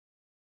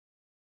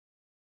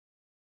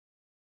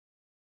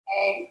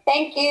Okay,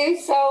 thank you.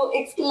 So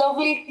it's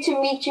lovely to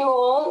meet you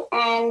all,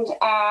 and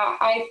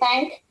I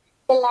thank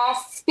the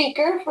last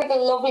speaker for the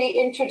lovely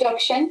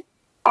introduction.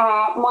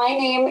 My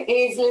name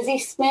is Lizzie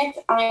Smyth.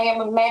 I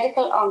am a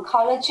medical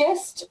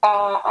oncologist.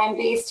 I'm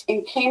based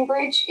in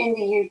Cambridge in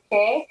the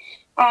UK.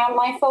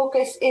 My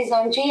focus is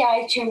on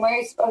GI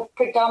tumours, but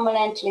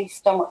predominantly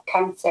stomach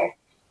cancer.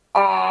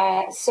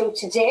 So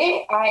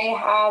today I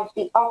have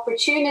the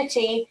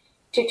opportunity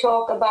to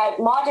talk about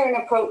modern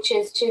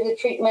approaches to the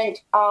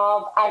treatment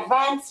of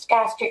advanced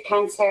gastric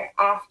cancer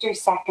after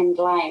second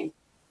line.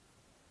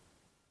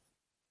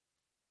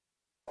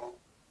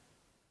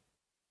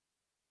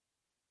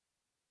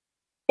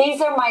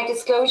 These are my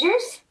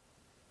disclosures.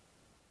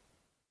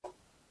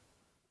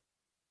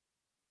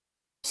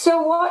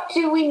 So what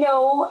do we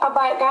know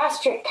about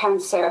gastric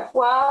cancer?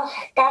 Well,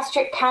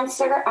 gastric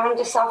cancer and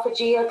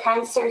esophageal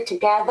cancer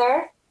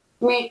together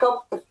make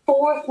up the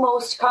fourth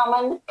most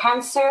common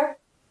cancer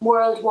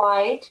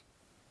worldwide.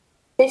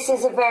 This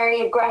is a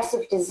very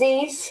aggressive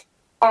disease.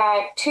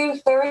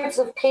 2/3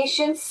 of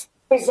patients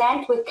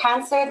present with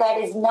cancer that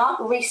is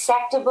not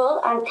resectable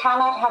and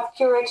cannot have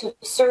curative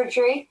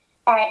surgery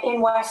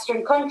in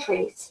Western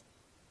countries.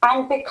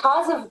 And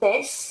because of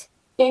this,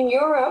 in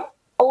Europe,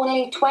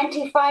 only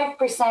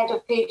 25%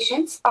 of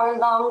patients are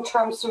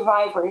long-term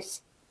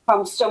survivors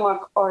from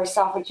stomach or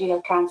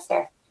esophageal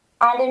cancer.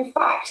 And in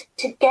fact,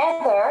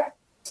 together,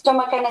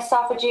 stomach and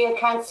esophageal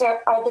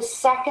cancer are the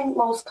second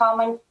most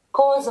common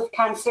cause of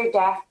cancer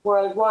death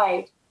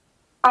worldwide.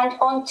 And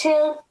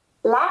until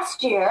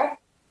last year,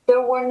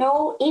 there were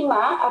no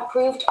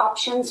EMA-approved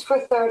options for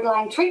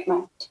third-line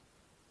treatment.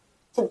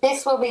 So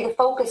this will be the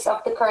focus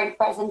of the current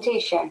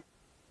presentation.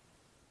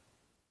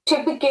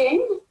 To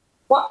begin,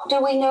 what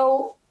do we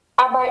know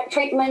about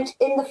treatment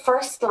in the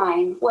first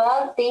line?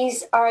 Well,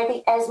 these are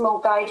the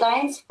ESMO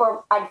guidelines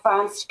for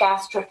advanced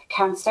gastric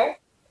cancer.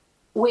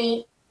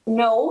 We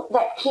know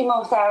that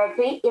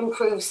chemotherapy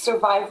improves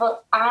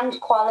survival and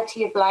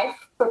quality of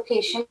life for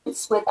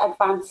patients with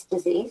advanced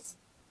disease.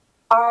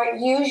 Our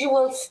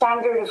usual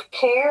standard of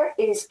care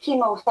is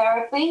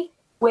chemotherapy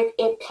with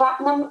a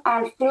platinum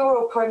and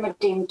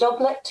fluoropyrimidine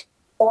doublet,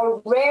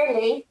 or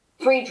rarely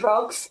 3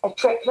 drugs, a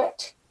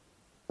triplet.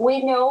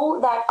 We know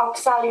that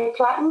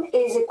oxaliplatin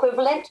is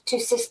equivalent to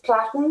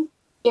cisplatin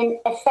in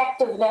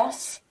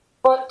effectiveness,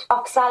 but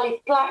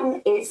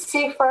oxaliplatin is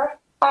safer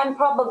and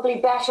probably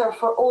better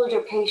for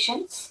older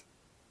patients.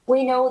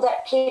 We know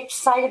that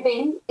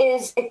capecitabine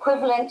is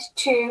equivalent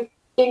to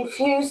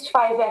infused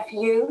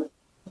 5-FU,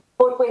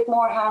 but with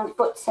more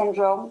hand-foot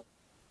syndrome.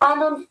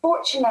 And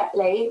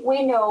unfortunately,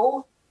 we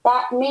know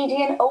that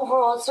median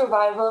overall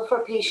survival for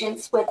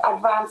patients with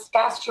advanced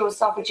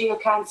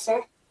gastroesophageal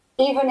cancer,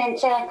 even in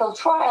clinical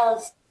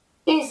trials,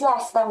 is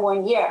less than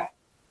 1 year.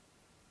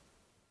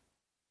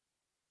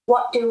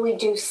 What do we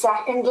do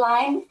second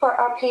line for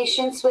our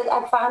patients with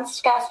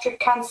advanced gastric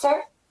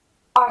cancer?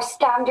 Our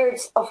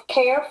standards of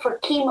care for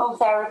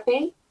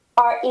chemotherapy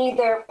are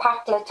either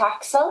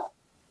paclitaxel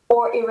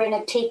or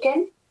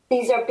irinotecan.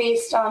 These are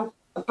based on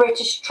a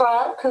British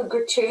trial,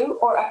 Cougar-2,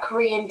 or a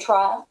Korean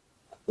trial.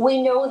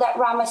 We know that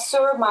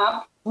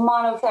ramucirumab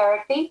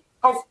monotherapy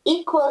has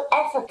equal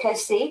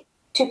efficacy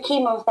to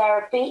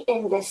chemotherapy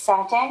in this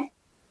setting.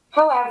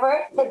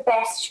 However, the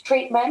best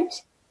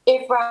treatment,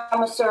 if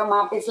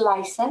ramucirumab is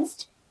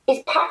licensed, is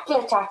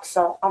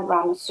paclitaxel and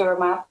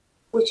ramucirumab,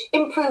 which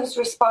improves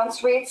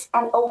response rates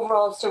and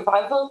overall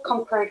survival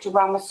compared to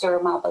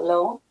ramucirumab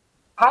alone.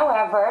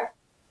 However,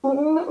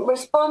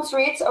 response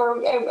rates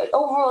or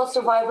overall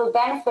survival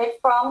benefit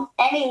from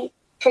any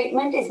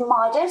treatment is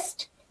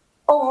modest.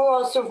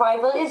 Overall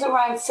survival is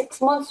around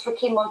 6 months for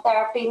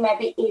chemotherapy,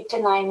 maybe 8 to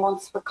 9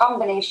 months for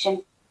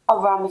combination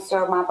of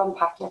ramucirumab and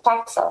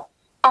paclitaxel.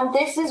 And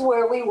this is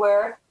where we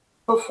were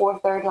before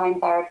third-line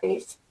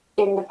therapies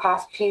in the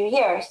past few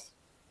years.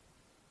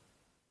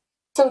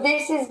 So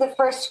this is the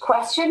first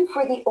question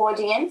for the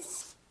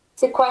audience.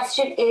 The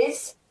question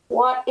is,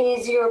 what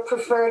is your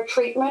preferred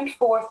treatment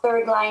for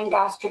third-line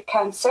gastric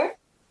cancer?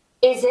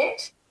 Is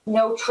it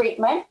no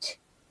treatment?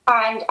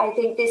 And I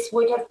think this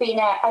would have been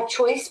a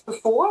choice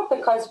before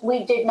because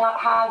we did not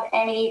have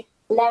any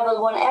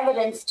level 1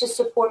 evidence to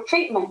support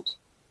treatment.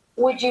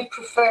 Would you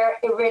prefer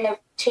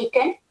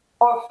irinotecan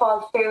or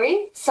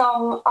FOLFIRI?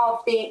 Some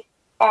of the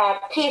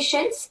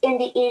patients in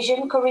the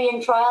Asian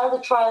Korean trial, the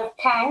trial of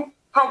Kang,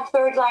 had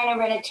third-line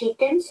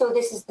irinotecan, so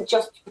this is the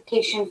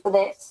justification for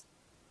this.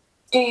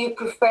 Do you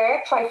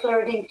prefer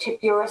trifluridine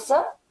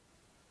tipuracil?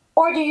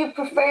 Or do you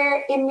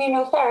prefer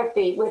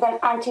immunotherapy with an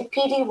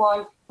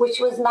anti-PD-1, which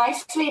was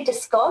nicely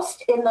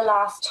discussed in the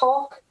last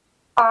talk?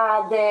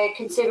 The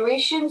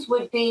considerations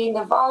would be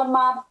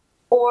nivolumab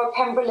or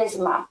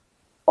pembrolizumab.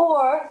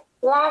 Or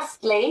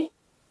lastly,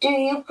 do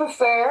you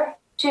prefer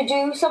to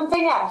do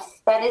something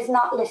else that is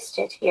not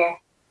listed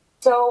here?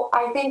 So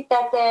I think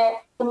that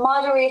the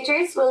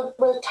moderators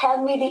will tell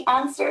me the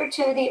answer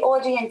to the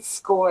audience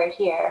score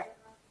here.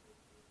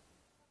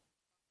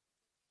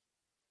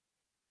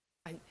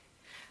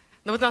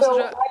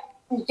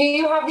 Do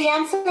you have the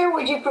answer?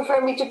 Would you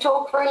prefer me to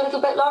talk for a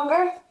little bit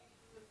longer?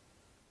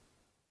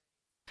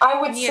 I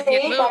would Нет,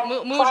 say нет, that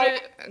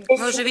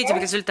мы уже видим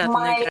результаты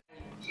на экране.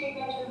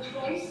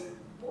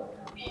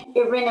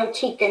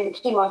 Irinotecan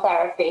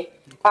chemotherapy,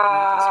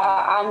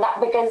 and that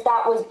because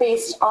that was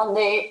based on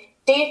the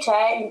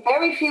data in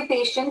very few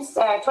patients,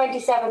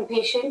 27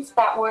 patients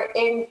that were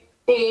in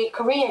the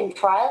Korean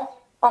trial,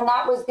 and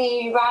that was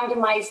the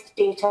randomized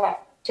data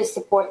to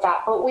support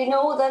that. But we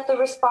know that the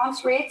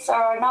response rates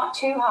are not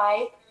too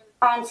high,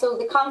 and so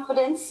the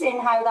confidence in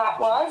how that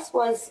was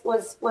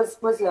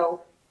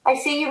low. I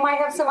see you might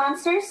have some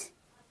answers.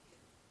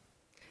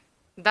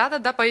 Да,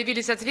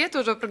 появились ответы,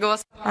 уже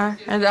проголосовали.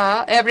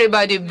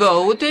 Everybody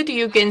voted.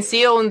 You can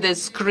see on the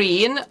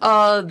screen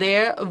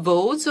their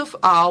votes of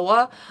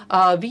our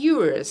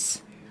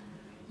viewers.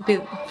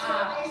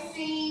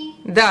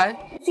 Да.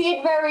 I see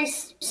it very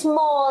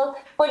small,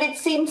 but it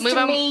seems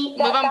to me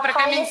that the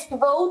highest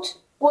vote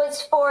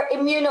was for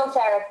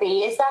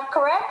immunotherapy. Is that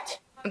correct?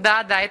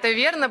 Да, это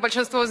верно.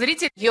 Большинство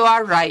зрителей. You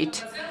are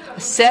right.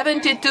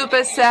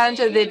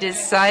 72% they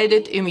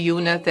decided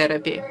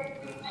immunotherapy.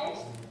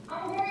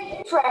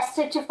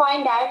 Interested to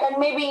find out, and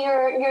maybe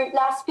your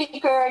last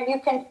speaker, you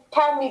can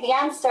tell me the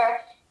answer.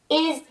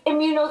 Is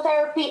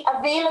immunotherapy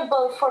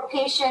available for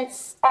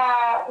patients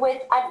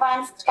with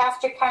advanced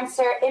gastric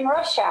cancer in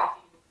Russia?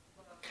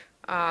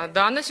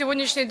 Да, на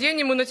сегодняшний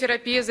день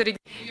иммунотерапия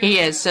зарегистрирована.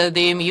 Yes,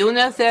 the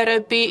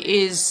immunotherapy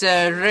is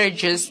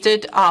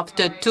registered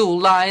after 2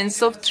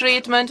 lines of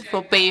treatment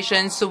for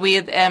patients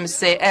with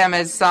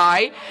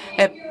MSI.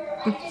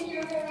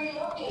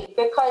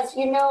 Because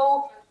you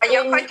know.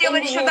 Я хотела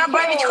еще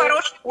добавить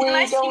хорошую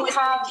переносимость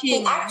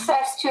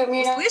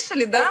лечения.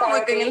 Слышали, да,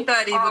 мой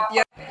комментарий? Вот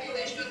я...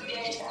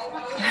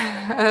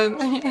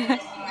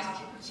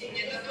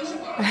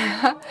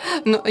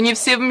 No, не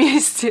все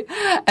вместе.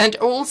 And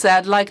also,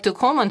 I'd like to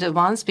comment.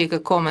 One speaker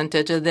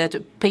commented that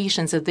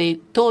patients they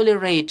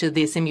tolerate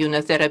this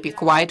immunotherapy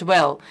quite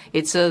well.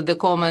 It's the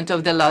comment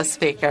of the last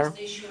speaker.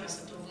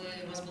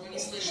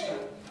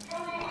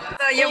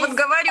 Да, я вот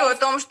говорю о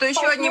том, что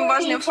еще одним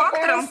важным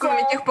фактором,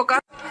 кроме тех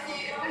показателей,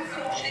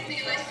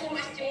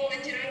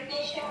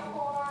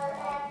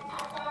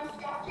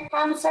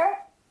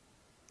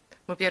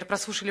 Мы теперь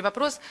прослушали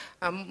вопрос.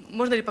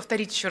 Можно ли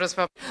повторить еще раз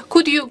вопрос?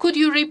 Could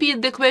you repeat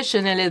the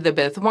question,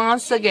 Elizabeth,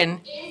 once again?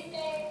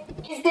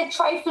 Is the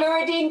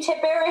trifluridine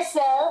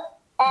tibiracil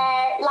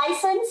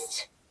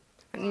licensed?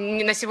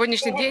 На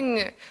сегодняшний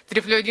день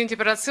трифлюоридин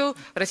тиберацил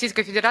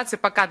Российской Федерации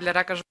пока для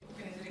рака желудка.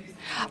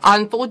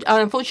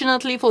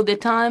 Unfortunately, for the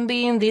time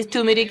being, these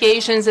 2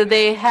 medications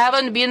they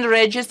haven't been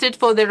registered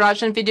for the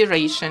Russian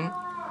Federation.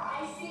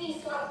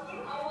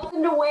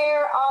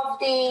 Aware of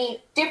the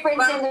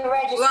difference in the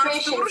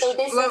registration, so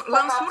this is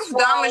perhaps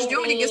да, мы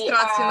ждем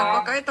регистрации, но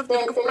пока это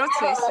только в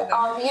процессе.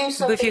 Да.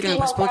 В эфире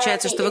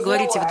получается, что вы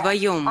говорите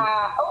вдвоем.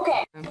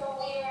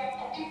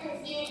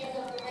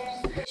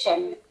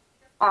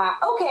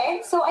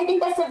 Okay, so I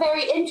think that's a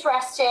very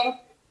interesting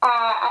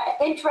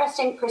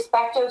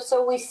perspective.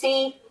 So we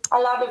see a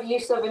lot of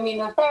use of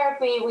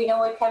immunotherapy. We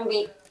know it can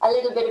be a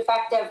little bit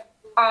effective.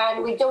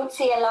 And we don't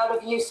see a lot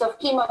of use of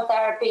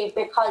chemotherapy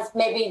because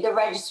maybe the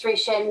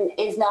registration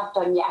is not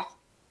done yet.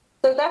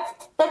 So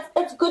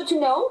that's good to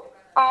know.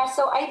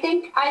 So I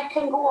think I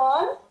can go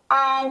on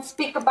and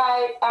speak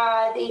about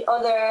the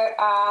other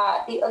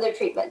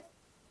treatments.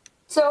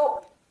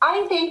 So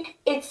I think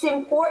it's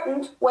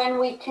important when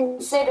we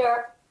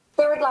consider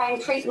third-line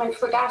treatment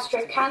for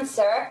gastric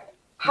cancer,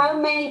 how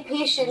many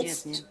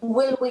patients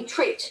will we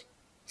treat?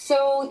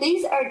 So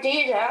these are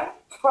data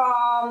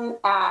from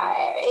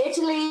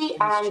Italy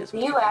and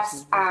the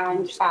US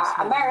and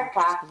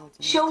America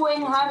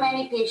showing how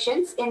many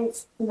patients in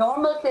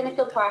normal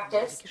clinical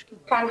practice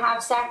can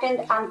have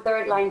second and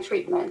third line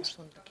treatment.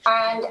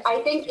 And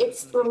I think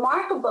it's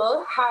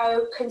remarkable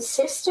how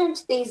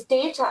consistent these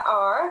data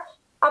are.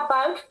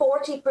 About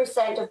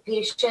 40% of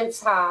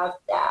patients have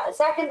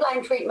second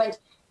line treatment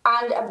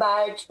and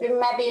about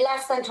maybe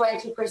less than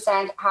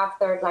 20% have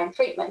third line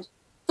treatment.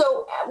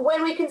 So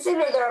when we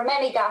consider there are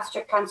many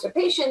gastric cancer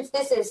patients,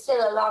 this is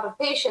still a lot of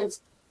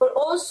patients, but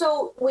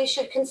also we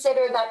should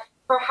consider that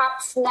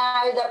perhaps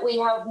now that we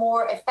have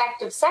more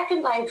effective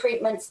second-line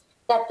treatments,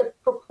 that the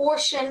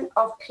proportion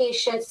of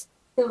patients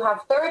who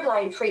have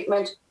third-line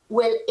treatment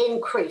will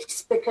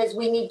increase because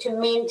we need to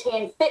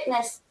maintain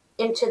fitness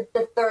into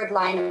the third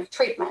line of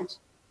treatment.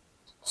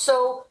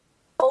 So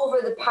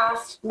over the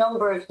past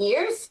number of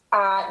years,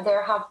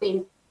 there have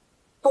been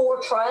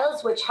 4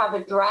 trials which have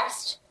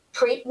addressed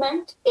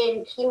treatment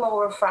in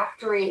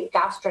chemorefractory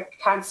gastric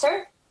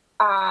cancer.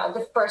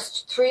 The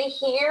first 3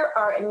 here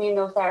are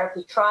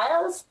immunotherapy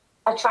trials.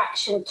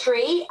 Attraction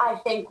 3, I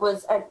think,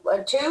 was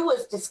 2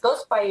 was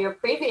discussed by your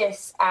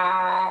previous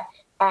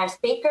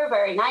speaker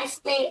very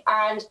nicely,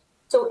 and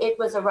so it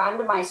was a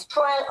randomized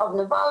trial of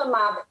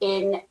nivolumab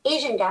in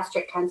Asian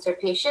gastric cancer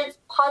patients,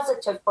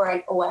 positive for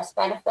an OS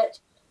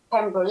benefit.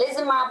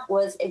 Pembrolizumab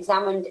was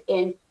examined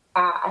in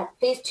a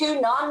phase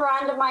 2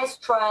 non-randomized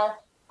trial.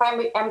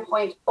 Primary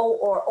endpoint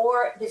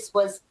OR. This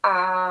was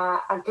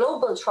a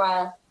global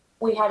trial.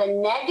 We had a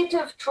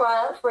negative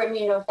trial for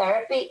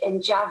immunotherapy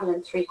in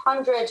Javelin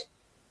 300.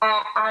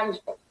 and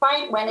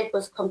when it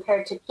was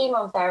compared to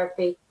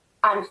chemotherapy.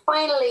 And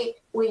finally,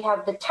 we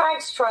have the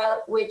TAGS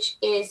trial, which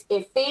is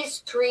a phase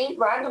 3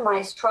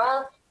 randomized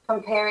trial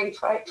comparing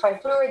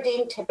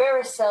trifluridine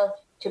tabiracil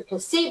to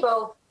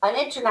placebo, an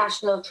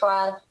international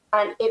trial,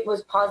 and it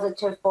was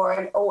positive for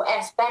an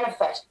OS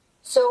benefit.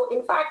 So,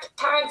 in fact,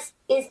 TAGS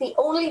is the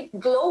only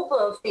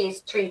global phase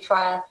 3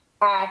 trial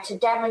to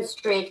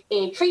demonstrate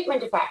a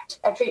treatment effect,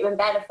 a treatment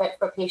benefit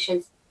for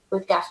patients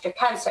with gastric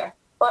cancer.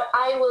 But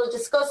I will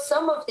discuss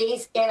some of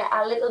these in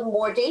a little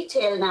more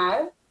detail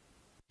now.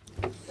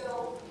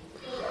 So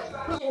the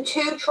Attraction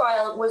 2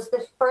 trial was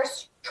the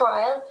first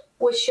trial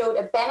which showed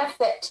a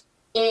benefit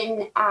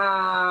in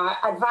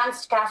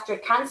advanced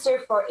gastric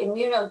cancer for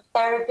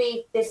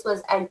immunotherapy. This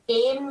was a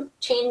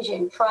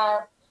game-changing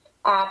trial.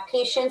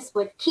 Patients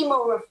with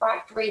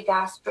chemorefractory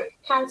gastric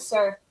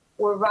cancer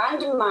were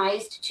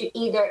randomized to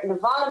either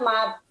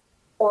nivolumab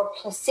or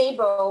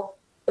placebo.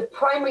 The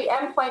primary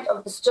endpoint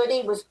of the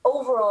study was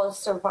overall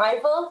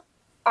survival.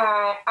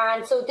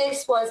 And so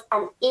this was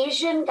an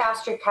Asian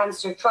gastric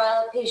cancer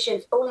trial,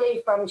 patients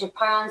only from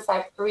Japan,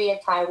 South Korea,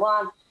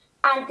 Taiwan.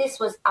 And this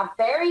was a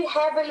very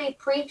heavily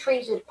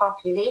pretreated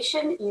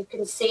population. You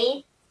can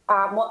see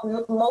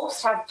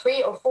most have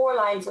 3 or 4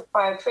 lines of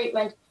prior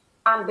treatment.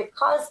 And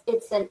because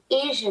it's an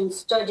Asian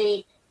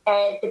study,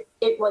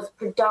 it was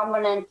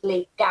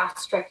predominantly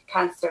gastric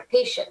cancer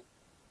patients.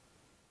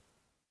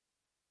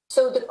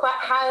 So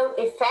how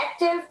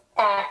effective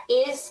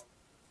is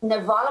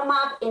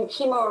nivolumab in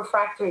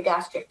chemorefractory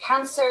gastric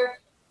cancer?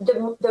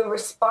 The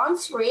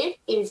response rate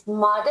is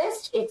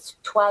modest. It's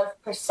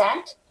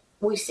 12%.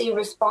 We see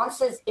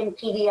responses in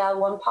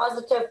PD-L1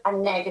 positive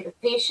and negative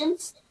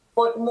patients,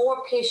 but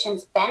more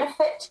patients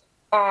benefit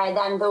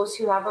than those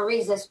who have a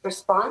RECIST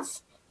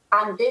response.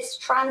 And this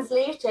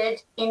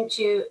translated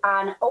into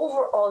an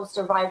overall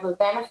survival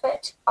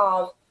benefit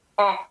of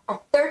a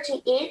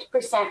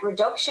 38%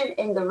 reduction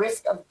in the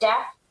risk of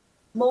death.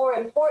 More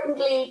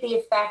importantly, the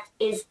effect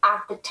is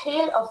at the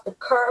tail of the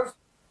curve.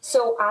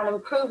 So an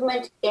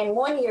improvement in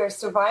 1 year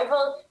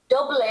survival,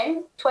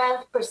 doubling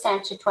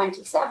 12% to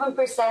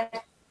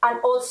 27%, and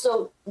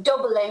also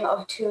doubling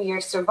of 2 year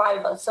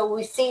survival. So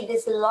we see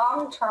this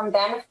long-term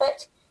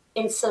benefit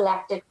in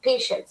selected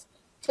patients.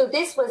 So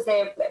this was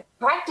a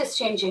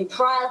practice-changing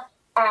trial,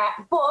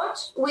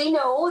 but we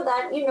know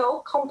that,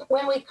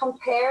 when we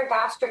compare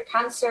gastric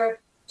cancer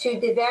to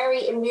the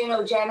very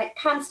immunogenic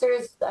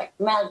cancers like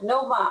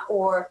melanoma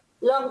or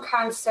lung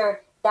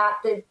cancer, that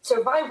the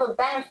survival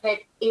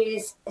benefit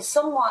is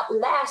somewhat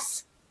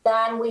less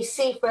than we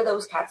see for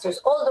those cancers.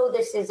 Although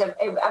this is a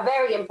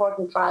very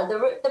important trial,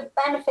 the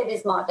benefit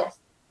is modest.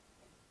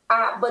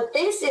 But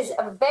this is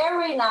a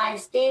very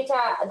nice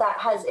data that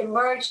has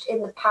emerged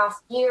in the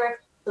past year,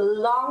 the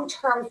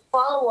long-term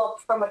follow-up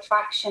from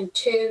Attraction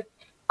 2.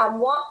 And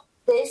what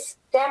this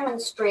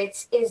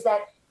demonstrates is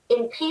that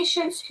in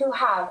patients who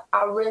have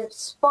a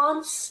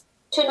response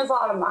to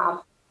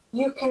nivolumab,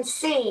 you can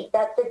see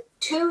that the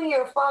 2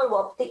 year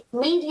follow-up, the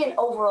median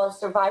overall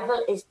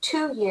survival is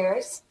 2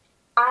 years,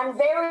 and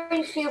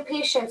very few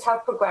patients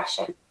have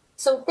progression.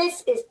 So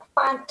this is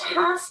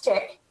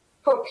fantastic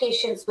for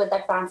patients with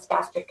advanced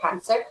gastric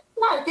cancer.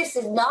 Now, this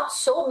is not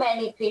so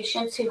many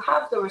patients who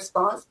have the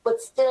response,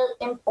 but still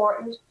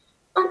important.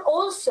 And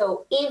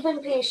also,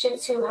 even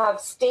patients who have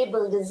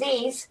stable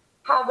disease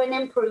have an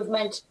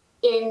improvement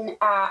in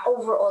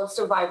overall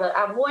survival,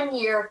 a 1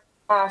 year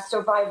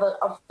survival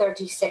of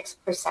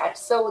 36%.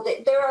 So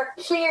there are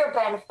clear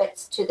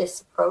benefits to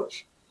this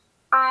approach.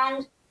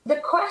 And the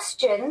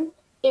question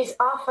is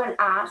often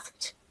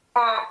asked,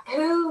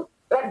 who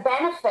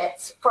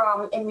benefits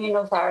from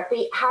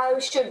immunotherapy? How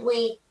should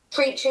we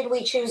treat? Should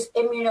we choose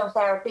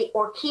immunotherapy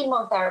or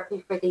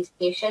chemotherapy for these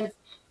patients?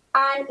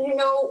 And,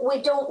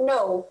 we don't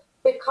know,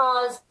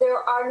 because there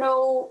are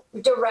no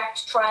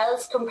direct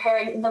trials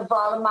comparing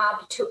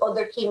nivolumab to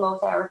other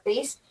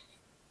chemotherapies.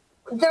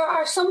 There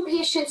are some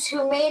patients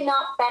who may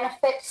not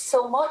benefit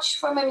so much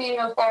from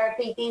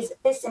immunotherapy.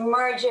 This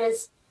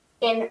emerges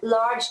in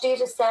large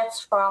data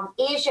sets from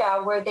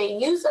Asia, where they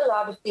use a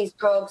lot of these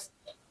drugs,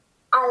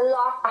 a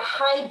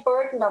high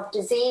burden of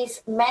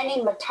disease,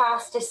 many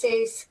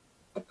metastases,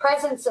 the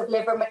presence of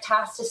liver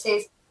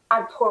metastases,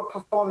 and poor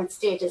performance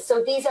status.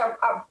 So these are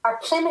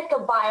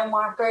clinical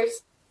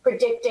biomarkers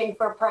predicting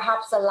for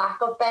perhaps a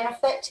lack of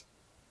benefit.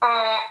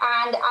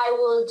 And I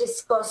will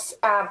discuss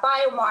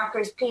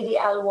biomarkers,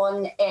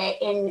 PD-L1,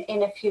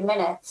 in a few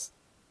minutes.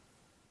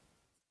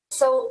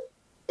 So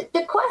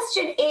the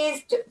question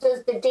is,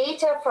 does the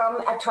data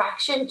from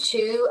Attraction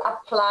 2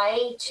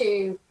 apply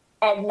to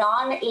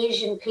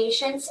non-Asian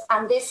patients?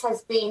 And this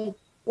has been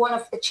one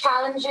of the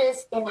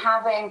challenges in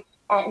having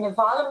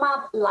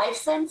nivolumab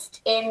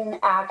licensed in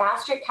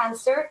gastric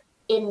cancer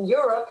in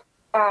Europe,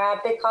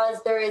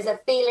 because there is a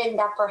feeling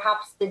that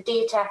perhaps the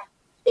data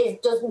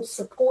doesn't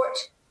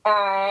support,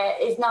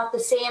 is not the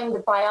same. The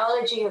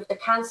biology of the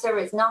cancer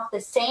is not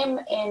the same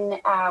in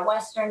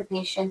Western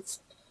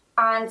patients.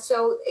 And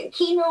so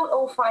Keynote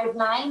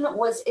 059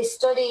 was a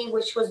study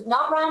which was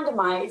not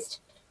randomized,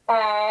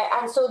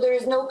 and so there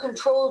is no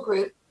control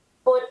group.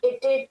 but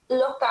it did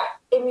look at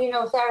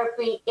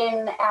immunotherapy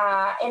in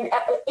an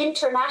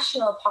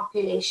international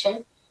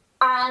population.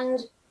 And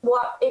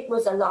it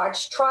was a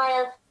large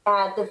trial.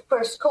 The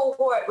first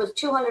cohort was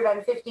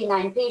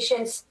 259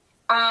 patients,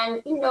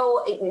 and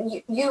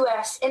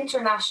U.S.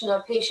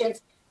 international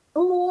patients,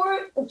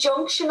 more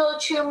junctional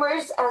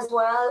tumors as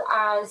well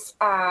as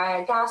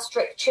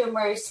gastric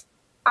tumors,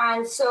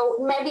 and so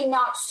maybe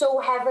not so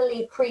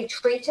heavily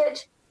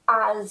pre-treated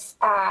as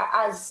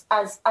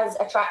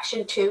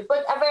Attraction 2,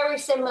 but a very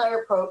similar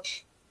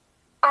approach.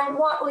 And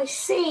what we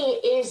see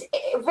is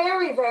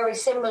very, very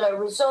similar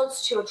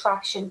results to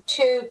Attraction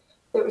 2.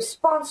 The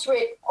response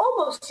rate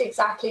almost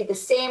exactly the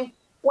same.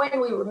 When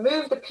we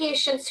remove the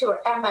patients who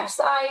are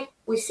MSI,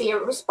 we see a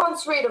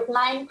response rate of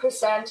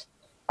 9%.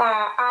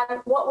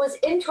 And what was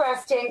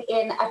interesting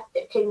in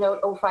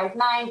Keynote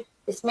 059,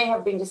 this may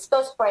have been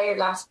discussed by your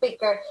last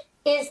speaker,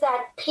 is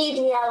that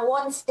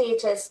PD-L1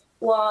 status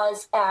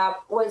was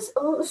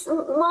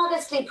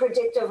modestly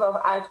predictive of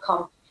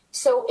outcome.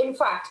 So, in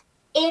fact,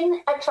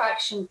 in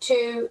Attraction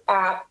 2,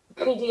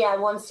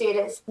 PD-L1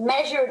 status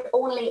measured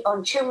only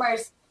on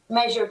tumors,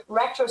 measured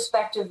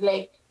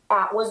retrospectively,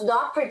 was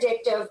not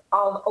predictive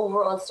of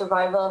overall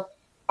survival.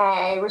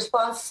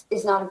 Response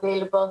is not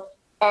available.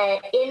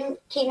 In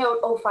Keynote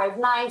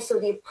 059, so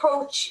the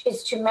approach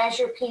is to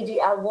measure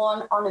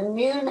PD-L1 on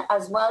immune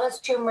as well as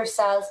tumor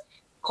cells,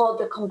 called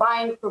the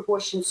Combined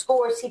Proportion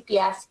Score,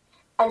 CPS.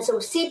 And so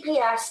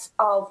CPS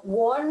of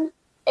 1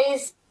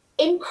 is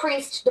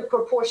increased the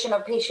proportion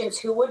of patients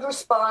who would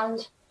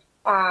respond.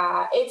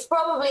 It's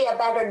probably a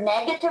better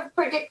negative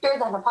predictor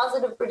than a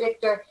positive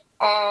predictor.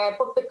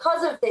 But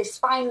because of this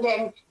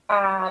finding,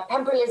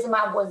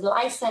 pembrolizumab was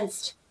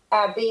licensed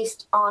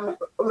based on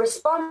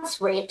response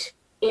rate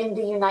in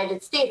the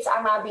United States.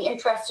 And I'll be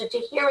interested to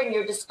hear in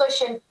your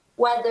discussion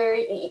whether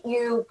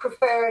you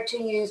prefer to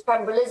use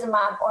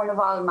pembrolizumab or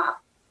nivolumab.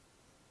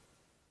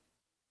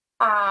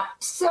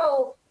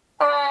 So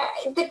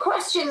the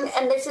question,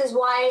 and this is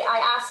why I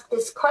ask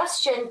this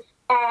question,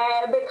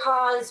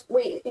 because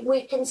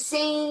we can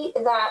see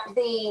that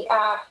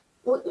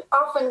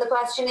often the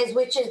question is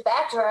which is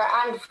better,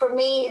 and for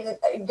me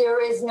there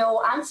is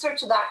no answer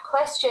to that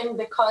question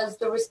because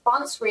the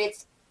response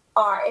rates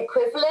are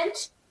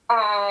equivalent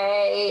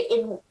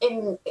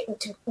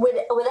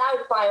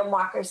without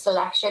biomarker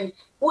selection.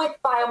 With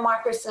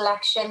biomarker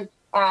selection,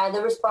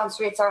 the response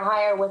rates are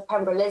higher with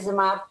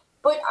pembrolizumab.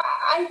 But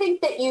I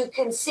think that you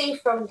can see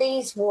from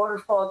these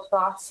waterfall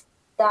plots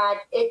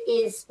that it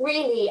is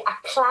really a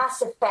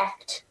class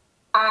effect.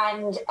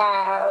 And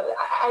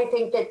I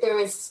think that there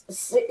is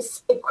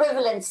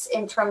equivalence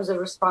in terms of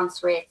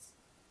response rates.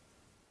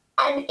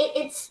 And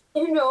it's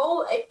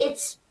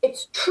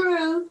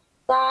true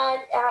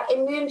that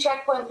immune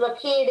checkpoint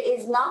blockade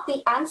is not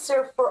the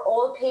answer for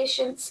all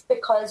patients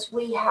because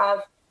we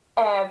have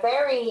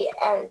very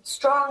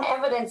strong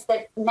evidence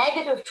that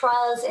negative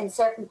trials in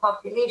certain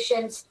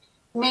populations,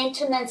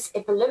 maintenance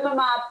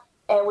ipilimumab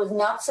was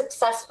not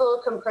successful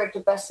compared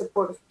to best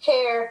supportive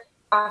care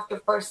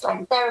after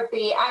first-line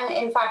therapy. And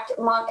in fact,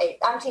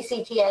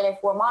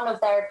 anti-CTLA-4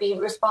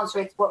 monotherapy response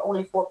rates were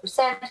only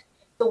 4%,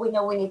 so we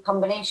know we need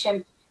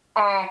combination.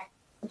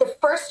 The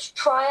first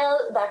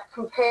trial that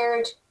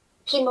compared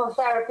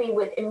chemotherapy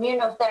with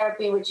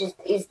immunotherapy, which is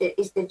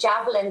the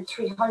Javelin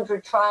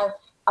 300 trial,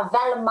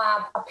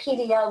 avelumab, a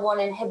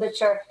PD-L1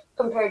 inhibitor,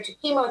 compared to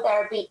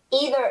chemotherapy,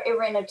 either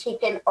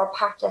irinotecan or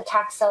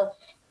paclitaxel,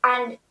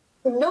 and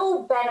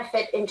no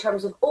benefit in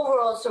terms of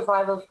overall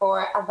survival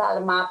for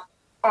avelumab.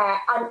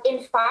 And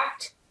in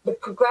fact, the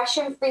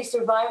progression-free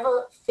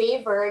survival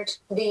favored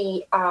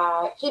the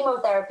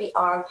chemotherapy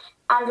arm,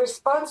 and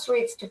response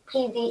rates to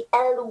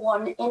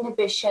PD-L1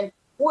 inhibition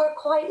were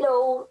quite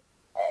low,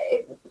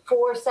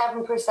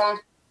 4-7%,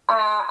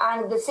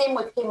 and the same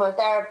with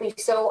chemotherapy.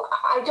 So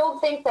I don't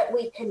think that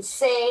we can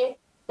say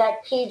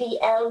that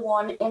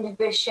PD-L1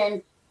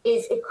 inhibition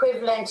is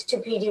equivalent to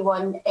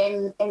PD-1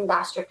 in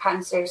gastric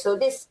cancer. So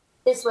this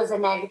was a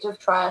negative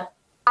trial.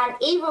 And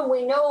even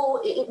we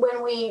know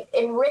when we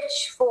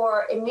enrich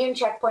for immune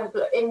checkpoint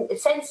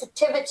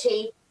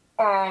sensitivity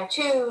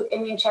to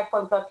immune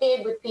checkpoint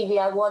blockade with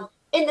PD-L1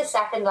 in the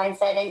second-line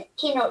setting,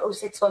 Keynote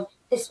 061,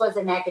 this was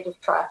a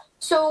negative trial.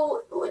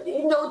 So,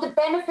 the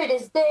benefit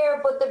is there,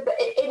 but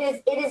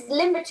it is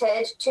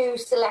limited to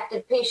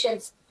selected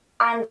patients.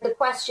 And the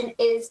question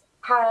is,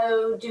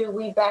 how do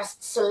we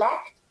best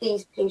select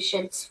these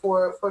patients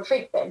for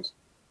treatment?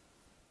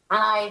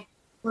 And I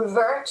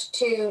revert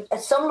to a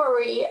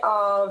summary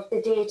of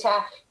the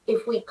data.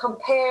 If we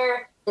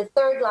compare the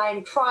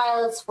third-line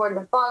trials for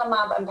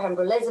nivolumab and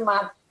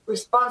pembrolizumab,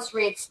 response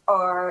rates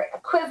are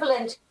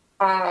equivalent,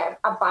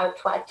 about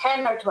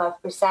 10 or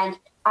 12%,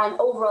 and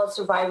overall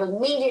survival,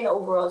 median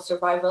overall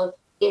survival,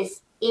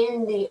 is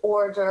in the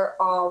order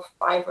of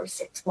 5 or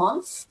 6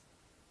 months.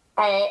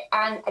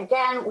 And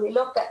again, we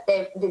look at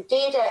the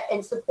data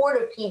in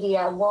support of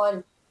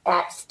PD-L1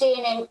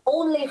 staining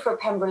only for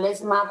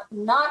pembrolizumab,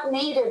 not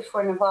needed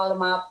for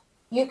nivolumab.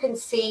 You can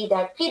see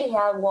that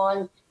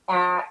PD-L1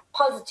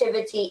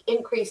 positivity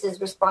increases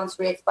response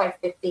rates by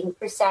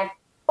 15%.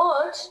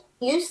 But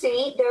you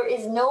see, there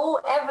is no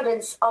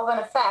evidence of an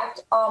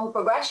effect on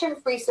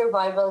progression-free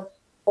survival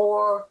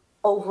or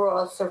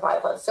overall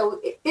survival.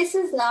 So this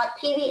is not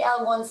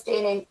PD-L1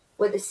 staining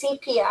with a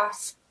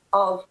CPS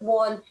of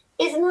 1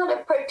 is not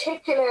a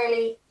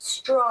particularly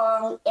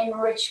strong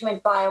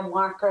enrichment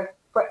biomarker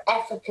for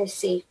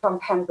efficacy from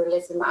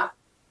pembrolizumab.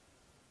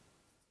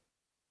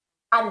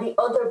 And the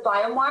other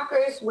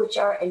biomarkers which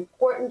are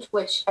important,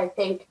 which I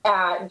think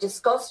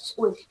discussed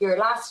with your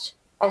last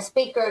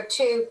speaker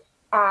too,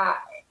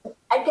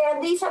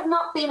 again, these have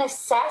not been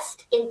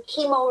assessed in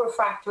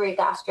chemo-refractory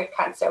gastric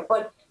cancer,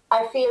 but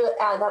I feel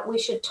that we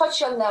should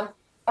touch on them.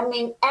 I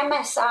mean,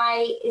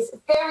 MSI is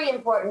very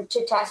important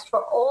to test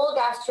for all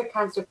gastric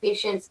cancer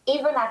patients,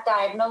 even at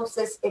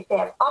diagnosis if they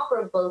have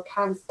operable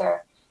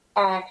cancer.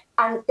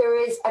 And there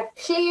is a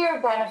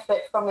clear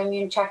benefit from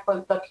immune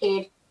checkpoint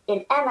blockade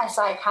in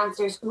MSI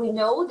cancers. We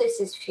know this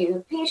is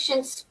few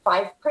patients,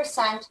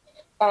 5%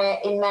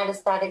 in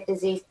metastatic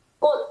disease,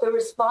 but the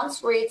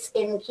response rates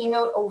in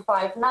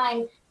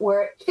KEYNOTE-059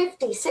 were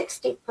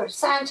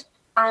 50-60%.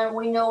 And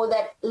we know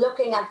that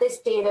looking at this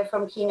data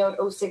from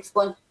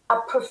KEYNOTE-061, a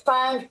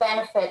profound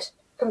benefit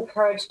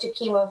compared to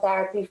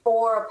chemotherapy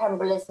for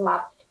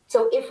pembrolizumab.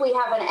 So if we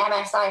have an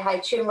MSI high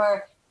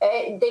tumor,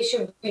 they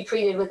should be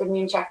treated with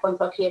immune checkpoint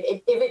blockade.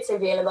 If it's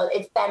available,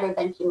 it's better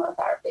than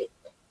chemotherapy.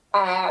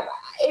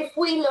 If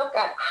we look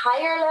at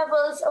higher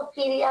levels of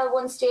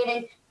PD-L1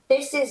 staining,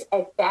 this is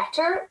a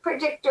better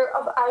predictor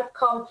of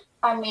outcome.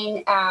 I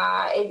mean,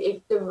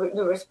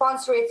 the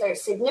response rates are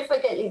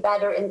significantly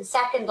better in the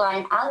second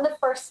line and the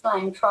first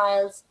line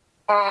trials.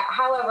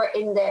 However,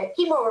 in the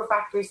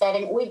chemo-refractory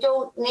setting, we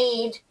don't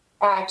need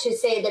to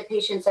say that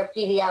patients are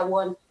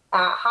PD-L1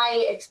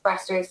 high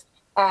expressors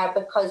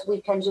because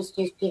we can just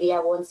use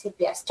PD-L1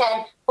 CPS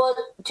 10. But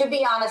to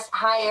be honest,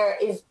 higher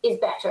is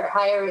better.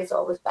 Higher is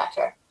always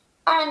better.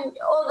 And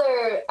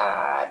other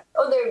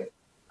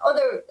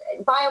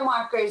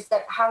biomarkers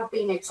that have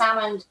been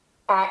examined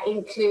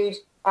include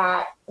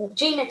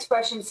gene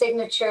expression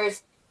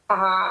signatures,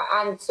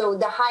 and so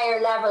the higher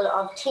level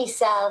of T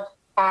cell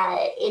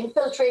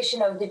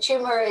infiltration of the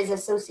tumor is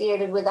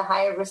associated with a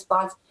higher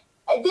response.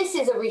 This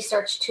is a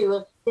research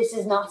tool. This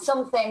is not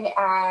something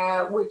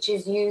which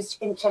is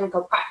used in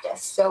clinical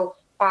practice. So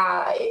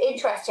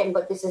interesting,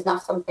 but this is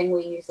not something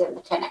we use in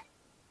the clinic.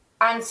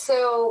 And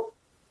so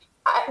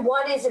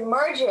what is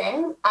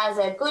emerging as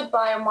a good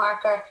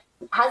biomarker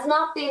has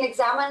not been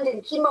examined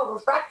in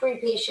chemo-refractory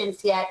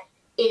patients yet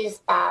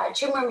is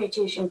tumor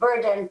mutation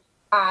burden.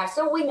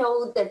 So we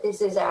know that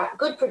this is a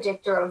good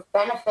predictor of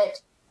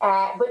benefit,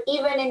 but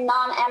even in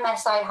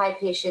non-MSI high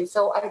patients.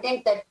 So I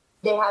think that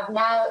they have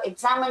now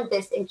examined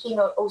this in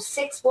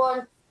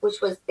KEYNOTE-061,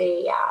 which was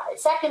the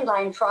second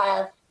line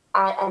trial,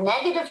 a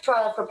negative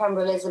trial for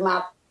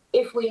pembrolizumab.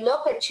 If we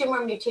look at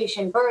tumor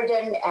mutation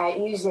burden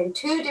using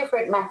two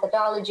different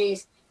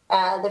methodologies,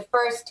 the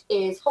first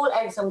is whole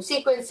exome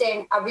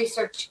sequencing, a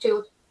research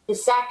tool. The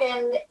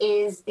second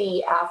is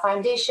the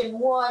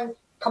Foundation-1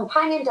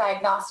 companion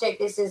diagnostic.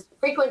 This is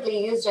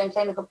frequently used in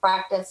clinical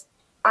practice.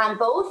 And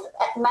both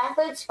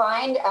methods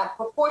find a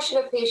proportion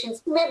of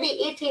patients,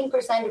 maybe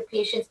 18% of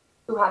patients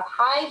who have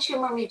high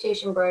tumor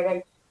mutation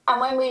burden. And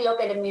when we look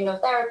at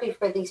immunotherapy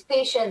for these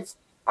patients,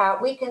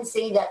 we can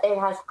see that it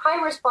has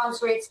high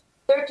response rates,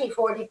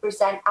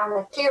 30-40%, and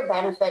a clear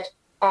benefit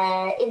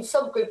in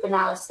subgroup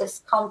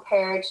analysis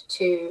compared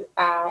to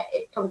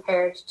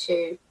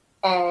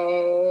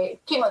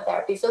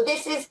chemotherapy. So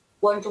this is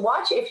one to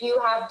watch. If you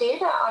have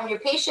data on your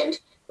patient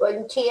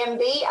with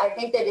TMB, I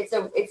think that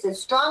it's a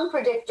strong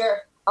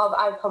predictor of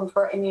outcome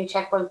for immune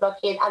checkpoint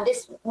blockade, and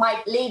this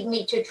might lead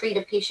me to treat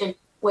a patient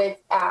with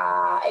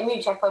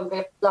immune checkpoint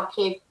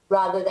blockade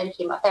rather than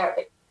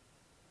chemotherapy.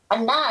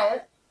 And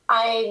now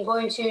I'm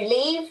going to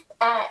leave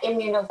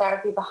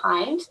immunotherapy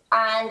behind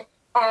and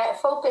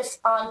focus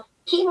on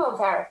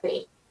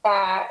chemotherapy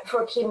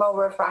for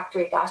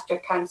chemo-refractory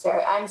gastric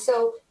cancer. And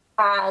so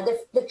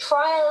the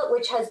trial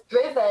which has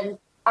driven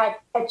a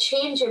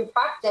change in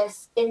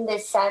practice in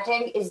this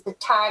setting is the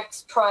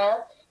TAGS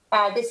trial.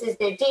 This is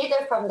the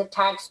data from the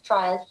TAGS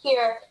trial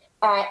here.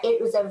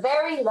 It was a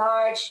very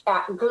large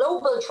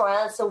global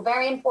trial, so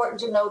very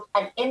important to note,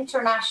 an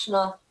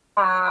international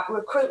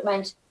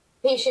recruitment.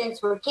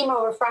 Patients were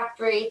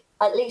chemo-refractory,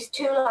 at least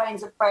 2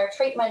 lines of prior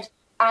treatment,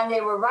 and they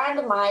were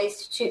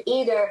randomized to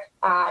either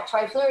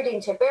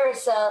trifluridine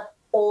tibiracil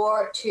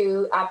or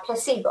to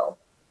placebo.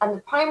 And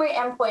the primary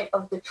endpoint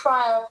of the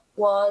trial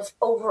was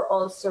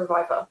overall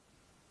survival.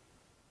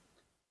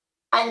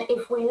 And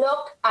if we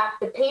look at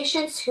the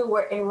patients who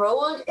were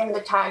enrolled in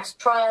the TAGS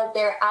trial,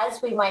 they're,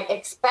 as we might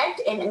expect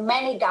in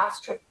many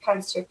gastric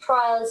cancer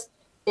trials,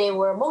 they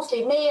were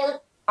mostly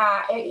male.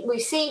 We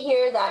see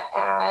here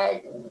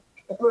that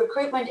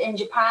recruitment in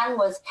Japan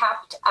was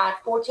capped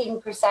at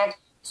 14%.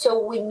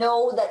 So we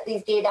know that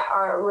these data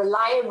are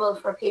reliable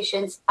for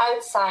patients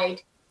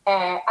outside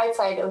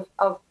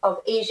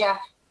of Asia.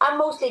 and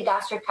mostly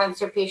gastric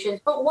cancer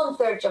patients, but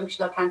 1/3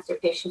 junctional cancer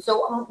patients.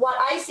 So what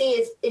I see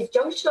is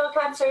junctional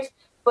cancers,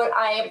 but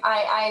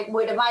I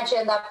would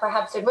imagine that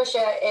perhaps in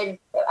Russia,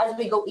 as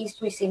we go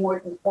east, we see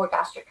more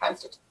gastric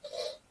cancers.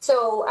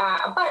 So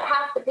about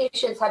half the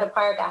patients had a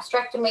prior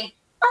gastrectomy,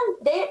 and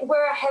they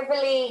were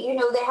heavily,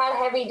 they had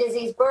heavy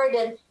disease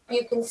burden.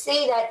 You can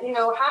see that,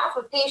 half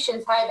of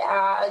patients had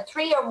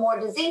 3 or more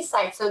disease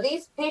sites. So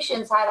these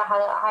patients had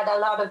a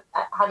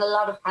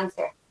lot of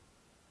cancer.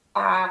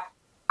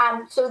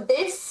 And so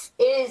this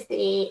is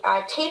the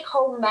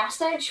take-home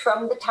message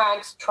from the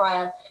TAGS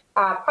trial.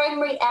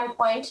 Primary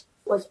endpoint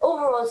was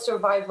overall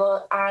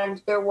survival,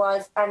 and there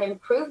was an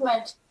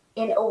improvement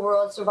in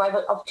overall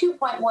survival of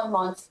 2.1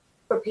 months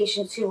for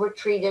patients who were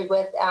treated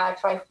with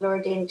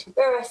trifluridine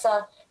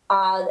tibiracil,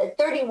 a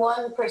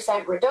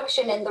 31%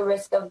 reduction in the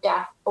risk of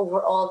death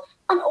overall,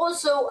 and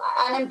also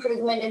an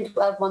improvement in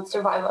 12-month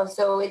survival.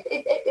 So it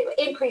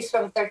increased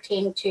from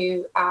 13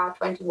 to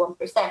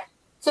 21%.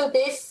 So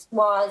this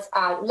was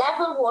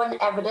level 1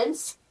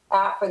 evidence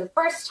for the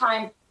first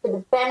time for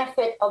the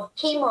benefit of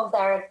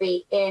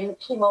chemotherapy in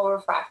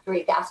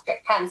chemorefractory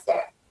gastric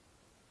cancer.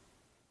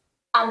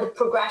 And the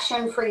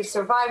progression-free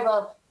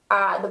survival,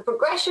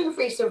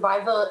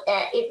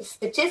 is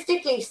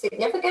statistically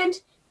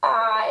significant.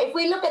 If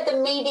we look at the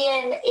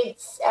median,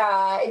 it's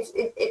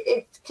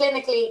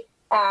clinically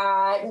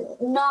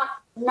not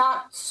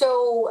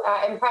so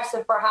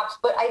impressive, perhaps.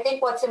 But I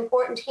think what's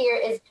important here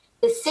is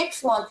the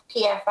 6-month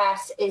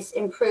PFS is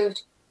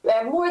improved,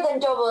 more than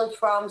doubled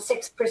from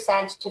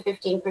 6% to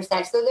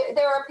 15%. So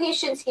there are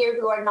patients here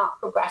who are not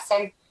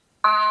progressing,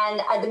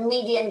 and the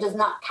median does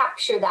not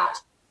capture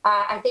that.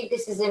 I think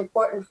this is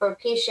important for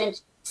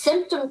patient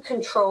symptom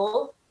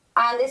control,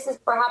 and this is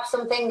perhaps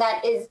something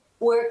that is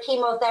where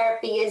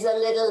chemotherapy is a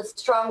little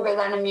stronger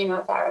than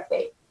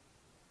immunotherapy.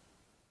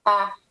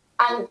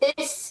 And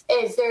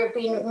there have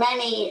been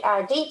many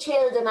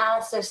detailed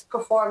analysis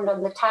performed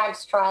on the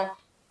TAGS trial,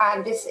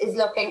 and this is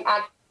looking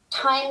at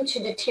time to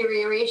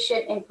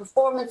deterioration in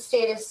performance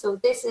status. So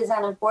this is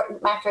an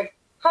important metric.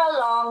 How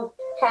long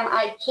can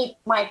I keep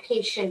my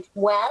patient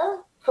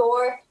well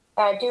for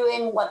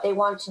doing what they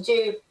want to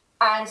do?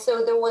 And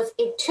so there was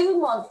a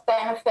 2-month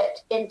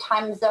benefit in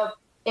terms of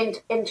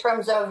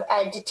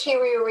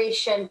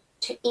deterioration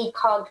to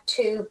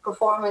ECOG-2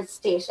 performance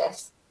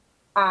status.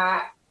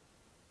 I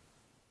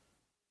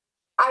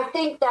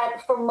think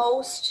that for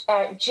most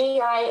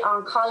GI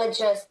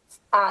oncologists,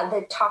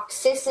 the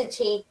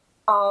toxicity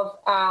of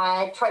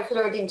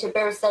trifluridine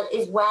tibiracil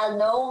is well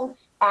known.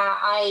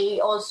 I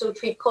also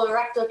treat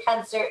colorectal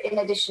cancer in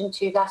addition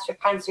to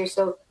gastric cancer,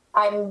 so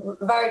I'm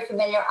very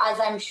familiar, as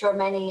I'm sure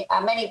many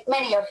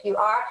of you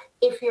are.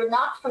 If you're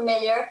not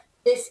familiar,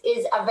 this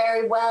is a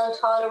very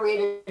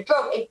well-tolerated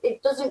drug.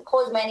 It doesn't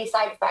cause many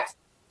side effects.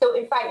 So,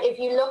 in fact, if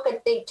you look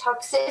at the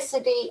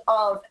toxicity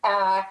of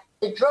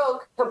the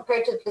drug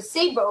compared to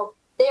placebo,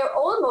 they're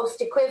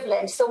almost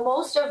equivalent. So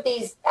most of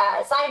these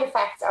side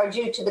effects are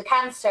due to the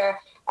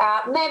cancer,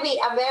 maybe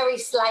a very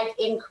slight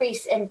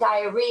increase in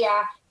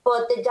diarrhea,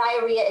 but the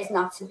diarrhea is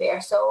not severe.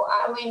 So,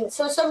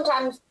 so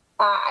sometimes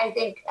I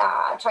think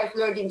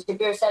trifluridine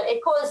tibiracil,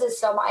 it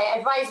causes I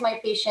advise my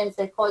patients,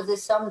 it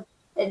causes some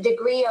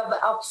degree of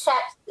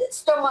upset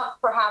stomach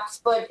perhaps,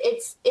 but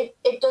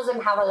it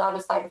doesn't have a lot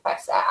of side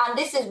effects. And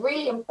this is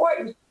really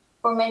important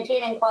for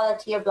maintaining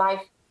quality of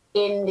life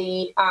in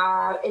the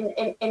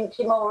in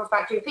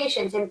chemorefractory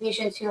patients, in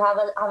patients who have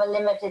a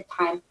limited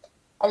time,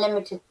 a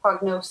limited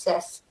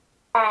prognosis.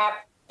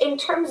 In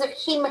terms of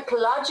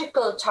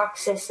hematological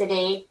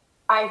toxicity,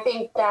 I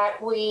think that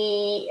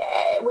we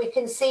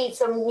can see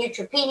some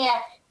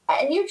neutropenia.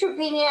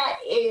 Neutropenia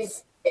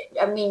is,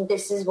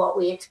 this is what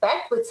we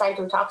expect with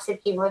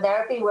cytotoxic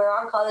chemotherapy. We're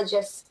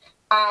oncologists,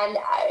 and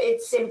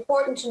it's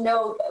important to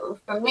note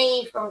for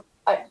me,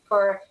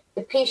 for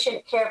the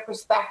patient care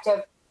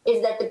perspective,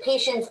 is that the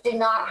patients do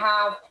not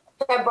have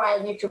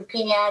febrile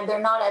neutropenia. They're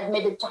not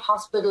admitted to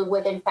hospital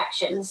with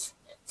infections.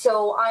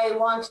 So I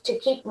want to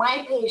keep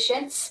my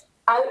patients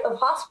out of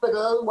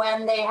hospital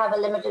when they have a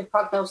limited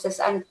prognosis.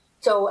 And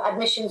so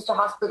admissions to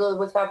hospital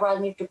with febrile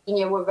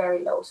neutropenia were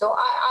very low. So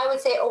I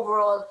would say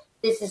overall,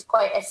 this is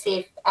quite a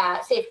safe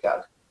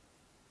drug.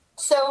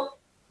 So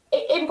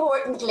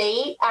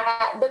importantly,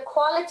 the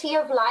quality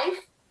of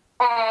life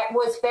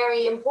was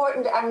very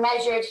important and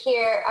measured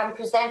here and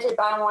presented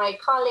by my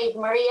colleague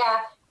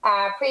Maria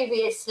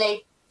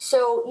previously.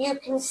 So you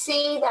can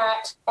see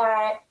that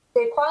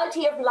the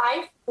quality of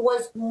life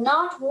was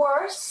not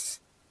worse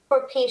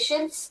for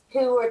patients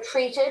who were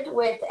treated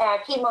with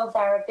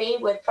chemotherapy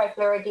with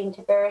trifluridine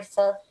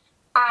tibiracil.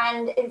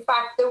 And in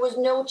fact, there was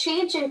no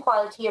change in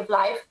quality of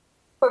life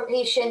for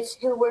patients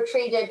who were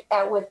treated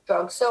with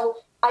drugs.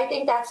 So I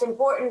think that's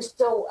important.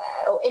 So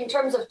in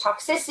terms of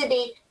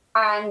toxicity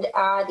and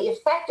the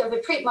effect of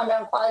a treatment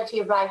on quality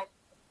of life,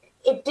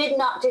 it did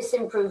not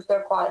disimprove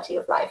their quality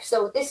of life.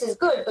 So this is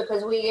good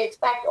because we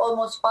expect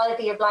almost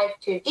quality of life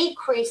to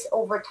decrease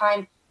over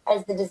time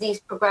as the disease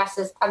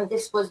progresses, and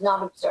this was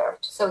not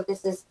observed. So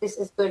this is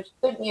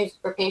good news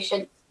for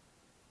patients.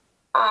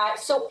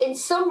 So in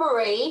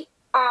summary,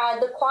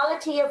 the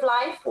quality of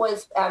life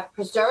was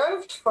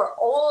preserved for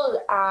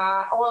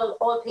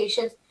all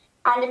patients,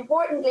 and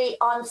importantly,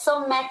 on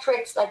some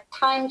metrics like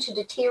time to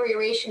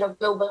deterioration of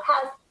global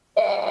health,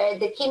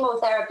 the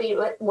chemotherapy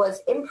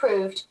was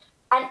improved.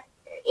 And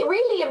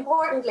really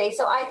importantly,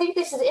 so I think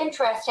this is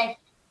interesting,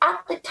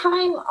 at the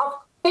time of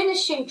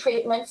finishing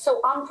treatment, so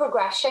on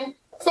progression,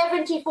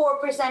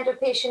 74% of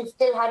patients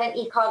still had an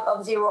ECOG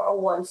of 0 or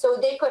 1. So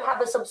they could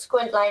have a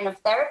subsequent line of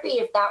therapy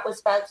if that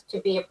was felt to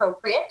be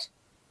appropriate.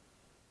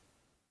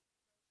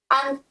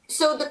 And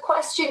so the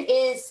question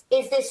is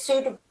this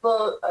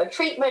suitable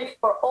treatment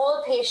for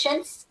all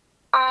patients?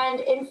 And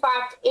in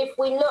fact, if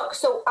we look,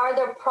 so are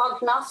there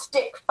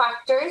prognostic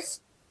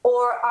factors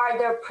or are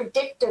there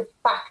predictive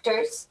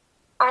factors?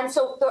 And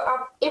so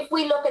if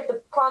we look at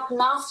the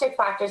prognostic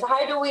factors,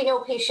 how do we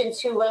know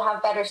patients who will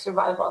have better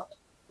survival?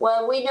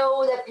 Well, we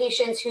know that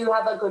patients who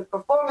have a good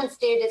performance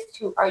status,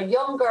 who are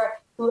younger,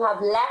 who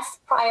have less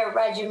prior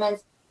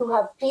regimens, who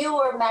have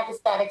fewer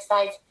metastatic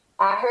sites,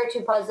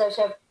 HER2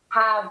 positive,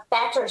 have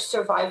better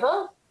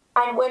survival.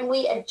 And when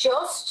we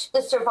adjust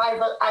the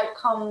survival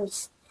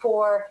outcomes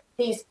for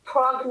these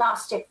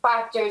prognostic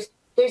factors,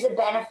 there's a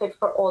benefit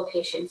for all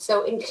patients.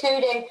 So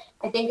including,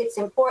 I think it's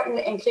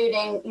important,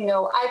 including,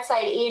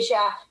 outside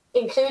Asia,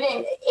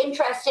 including,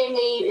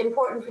 interestingly,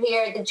 important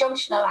here, the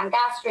junctional and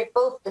gastric,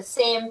 both the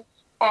same,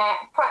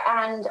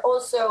 and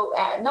also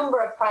a number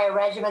of prior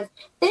regimens.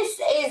 This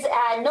is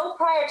no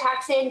prior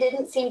taxane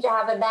didn't seem to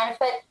have a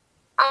benefit.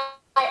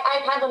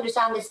 I can't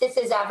understand this. This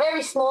is a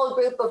very small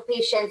group of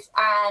patients,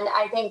 and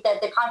I think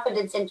that the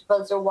confidence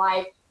intervals are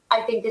wide.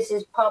 I think this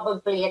is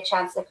probably a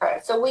chance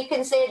occurrence. So we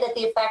can say that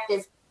the effect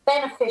is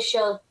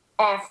beneficial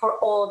for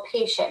all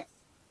patients.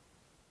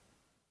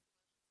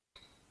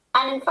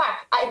 And in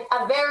fact,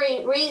 a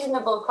very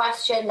reasonable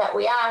question that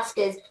we ask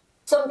is,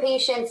 some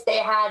patients, they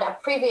had a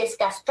previous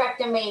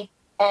gastrectomy.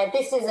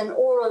 This is an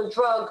oral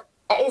drug.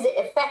 Is it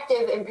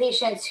effective in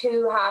patients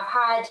who have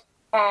had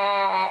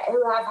an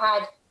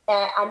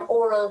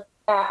oral,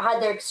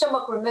 had their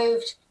stomach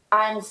removed?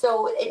 And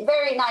so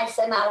very nice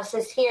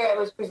analysis here. It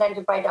was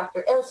presented by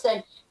Dr.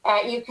 Ilsen.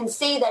 You can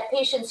see that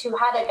patients who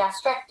had a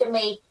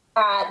gastrectomy,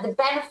 the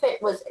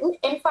benefit was,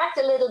 in fact,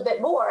 a little bit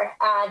more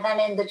than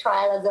in the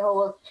trial as a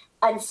whole.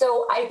 And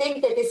so I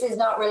think that this is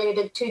not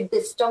related to the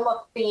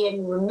stomach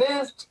being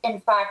removed, in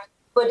fact,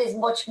 but is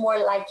much more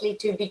likely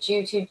to be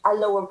due to a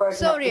lower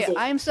burden of disease.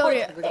 I'm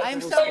sorry.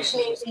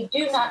 Essentially, we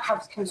do not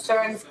have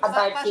concerns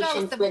about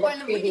patients with a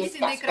previous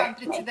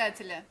gastrectomy.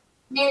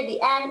 Near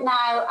the end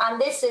now, and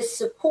this is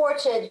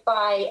supported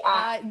by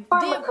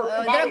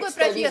pharmacokinetic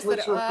studies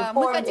which were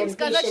performed in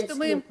patients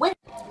with...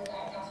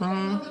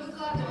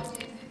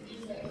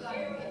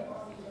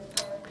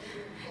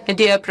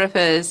 Dear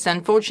Professor,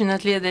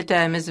 unfortunately the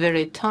time is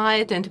very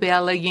tight and we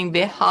are lagging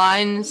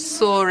behind.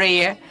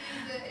 Sorry.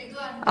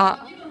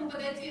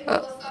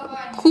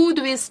 Could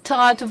we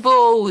start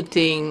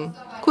voting?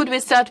 Could we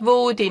start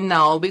voting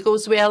now?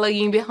 Because we are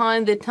lagging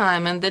behind the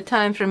time and the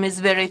time frame is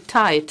very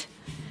tight.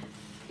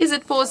 Is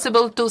it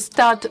possible to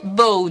start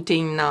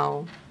voting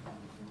now?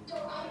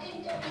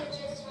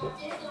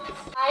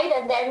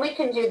 And then we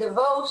can do the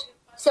vote.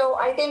 So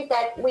I think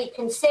that we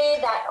can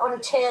say that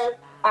until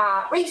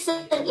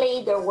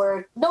recently, there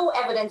were no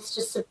evidence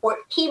to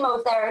support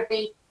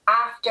chemotherapy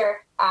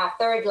after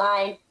third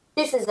line.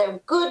 This is a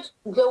good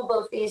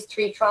global phase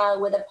 3 trial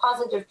with a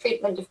positive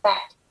treatment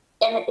effect,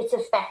 and it's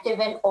effective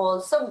in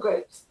all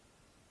subgroups.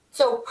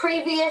 So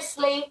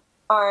previously,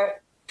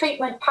 our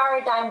treatment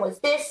paradigm was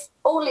this,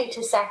 only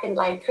to second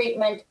line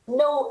treatment,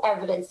 no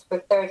evidence for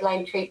third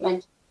line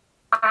treatment.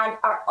 And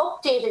our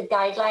updated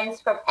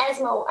guidelines from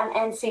ESMO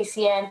and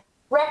NCCN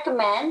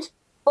recommend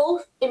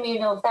both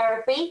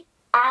immunotherapy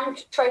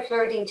and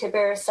trifluridine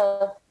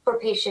tibiracil for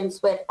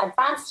patients with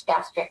advanced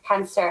gastric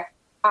cancer,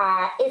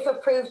 if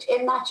approved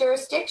in that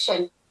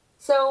jurisdiction.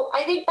 So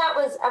I think that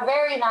was a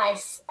very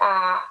nice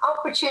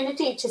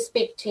opportunity to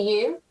speak to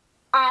you.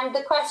 And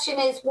the question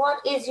is,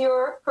 what is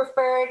your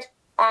preferred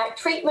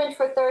treatment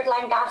for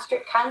third-line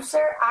gastric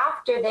cancer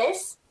after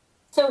this?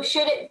 So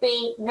should it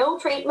be no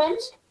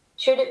treatment?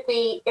 Should it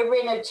be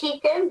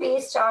irinotecan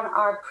based on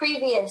our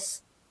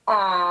previous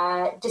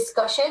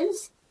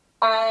discussions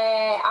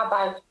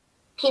about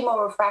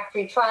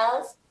chemorefractory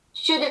trials?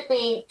 Should it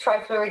be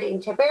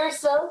trifluridine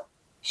tibiracil?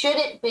 Should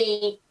it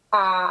be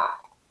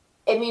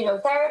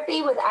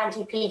immunotherapy with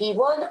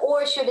anti-PD-1,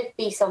 or should it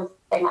be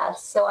something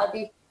else? So I'll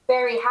be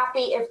very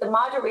happy if the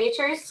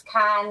moderators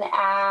can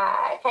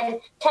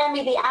tell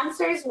me the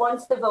answers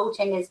once the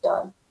voting is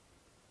done.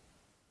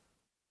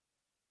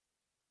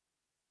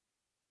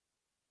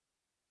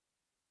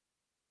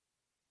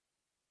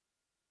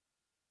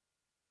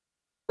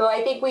 So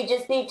I think we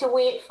just need to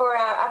wait for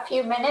a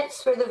few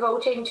minutes for the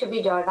voting to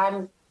be done.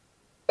 I'm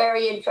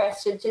very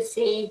interested to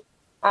see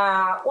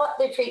what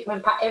the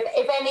treatment,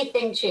 if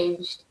anything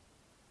changed.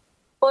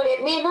 But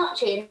it may not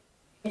change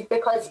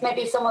because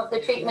maybe some of the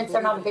treatments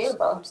are not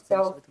available.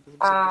 So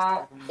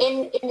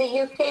in the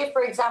UK,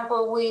 for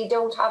example, we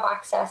don't have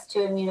access to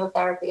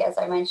immunotherapy, as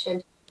I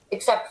mentioned.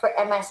 except for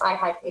MSI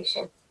high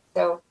patients.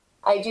 So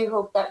I do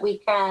hope that we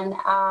can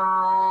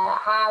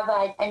have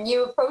a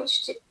new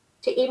approach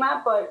to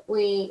EMA, but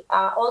we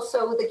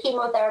also, the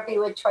chemotherapy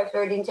with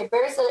trifluridine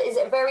tipiracil is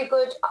a very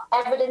good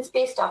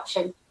evidence-based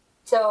option.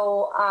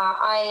 So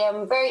I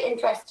am very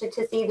interested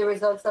to see the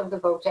results of the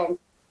voting.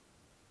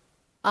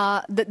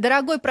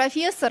 Дорогой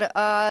профессор,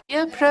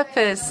 Dear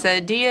Professor,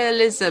 dear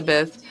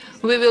Elizabeth,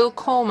 we will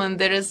comment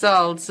the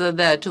results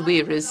that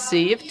we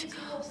received.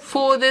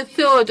 For the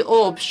third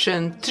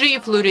option,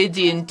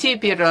 trifluridine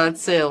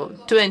tipiracil,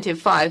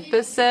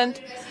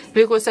 25%,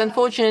 because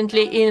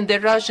unfortunately in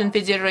the Russian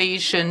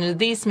Federation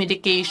this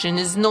medication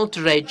is not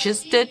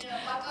registered.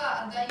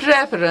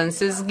 Preference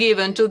is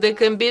given to the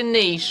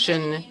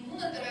combination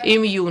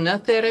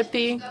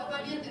immunotherapy.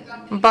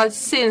 But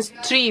since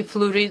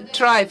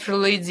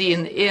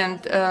trifluridine and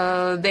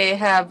they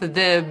have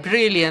the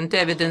brilliant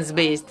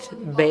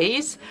evidence-based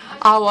base,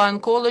 our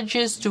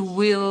oncologists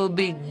will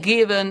be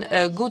given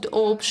a good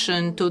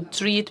option to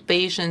treat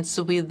patients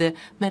with the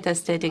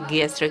metastatic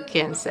gastric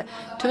cancer.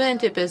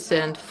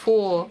 20%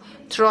 for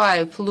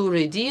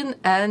trifluridine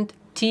and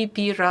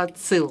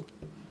tipiracil.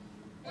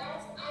 I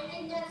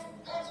think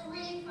that's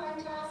really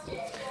fantastic.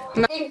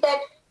 I think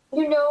that,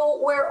 you know,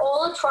 we're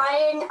all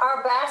trying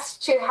our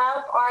best to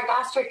help our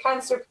gastric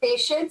cancer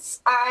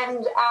patients,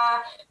 and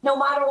no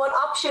matter what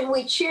option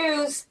we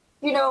choose,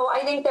 you know,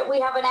 I think that we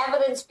have an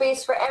evidence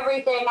base for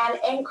everything, and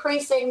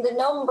increasing the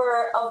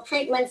number of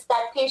treatments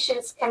that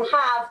patients can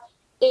have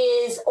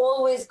is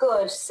always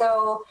good.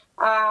 So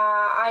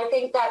I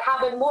think that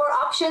having more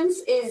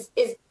options is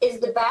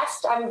the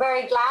best. I'm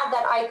very glad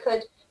that I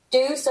could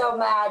do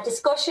some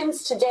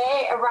discussions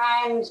today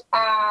around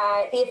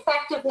the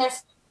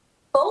effectiveness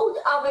both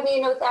of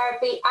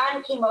immunotherapy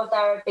and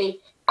chemotherapy.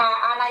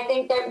 And I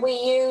think that we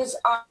use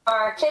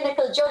our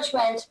clinical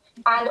judgment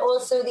and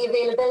also the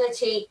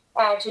availability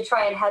to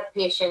try and help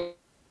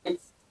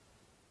patients.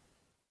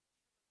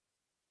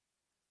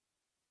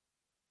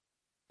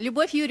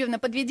 Любовь Юрьевна,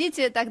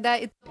 подведите тогда.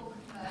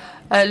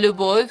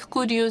 Любовь,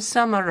 could you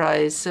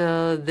summarize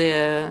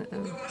the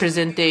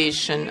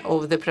presentation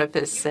of the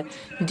professor?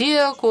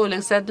 Dear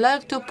colleagues, I'd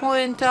like to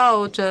point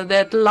out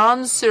that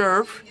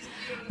Lancerf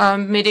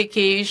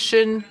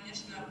medication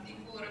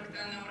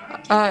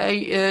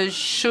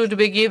should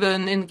be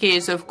given in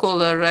case of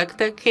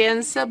colorectal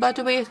cancer, but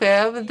we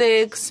have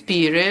the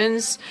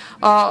experience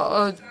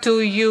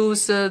to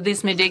use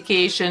this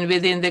medication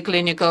within the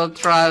clinical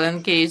trial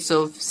in case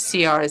of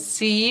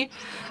CRC.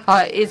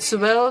 It's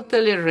well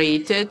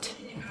tolerated,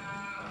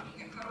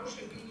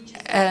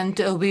 and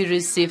we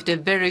received a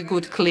very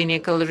good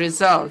clinical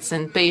results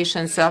in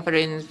patients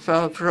suffering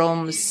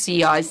from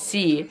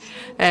CRC.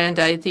 And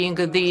I think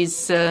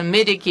this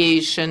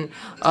medication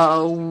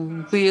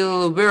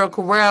will work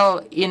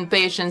well in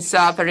patients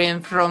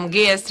suffering from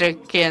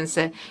gastric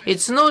cancer.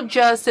 It's not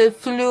just a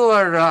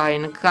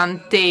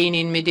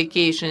fluorine-containing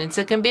medication. It's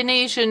a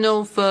combination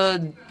of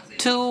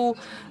two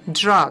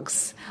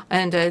drugs,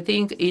 and I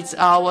think it's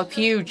our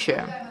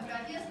future.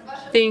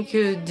 Thank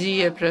you,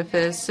 dear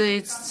Professor.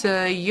 It's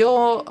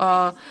your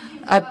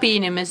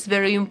opinion is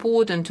very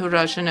important to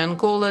Russian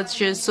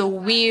oncologists, so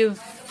we have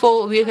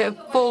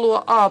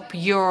followed up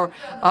your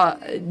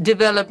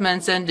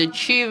developments and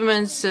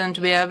achievements, and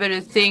we are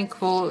very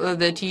thankful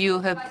that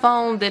you have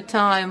found the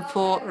time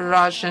for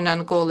Russian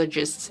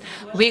oncologists.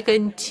 We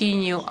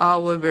continue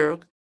our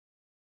work.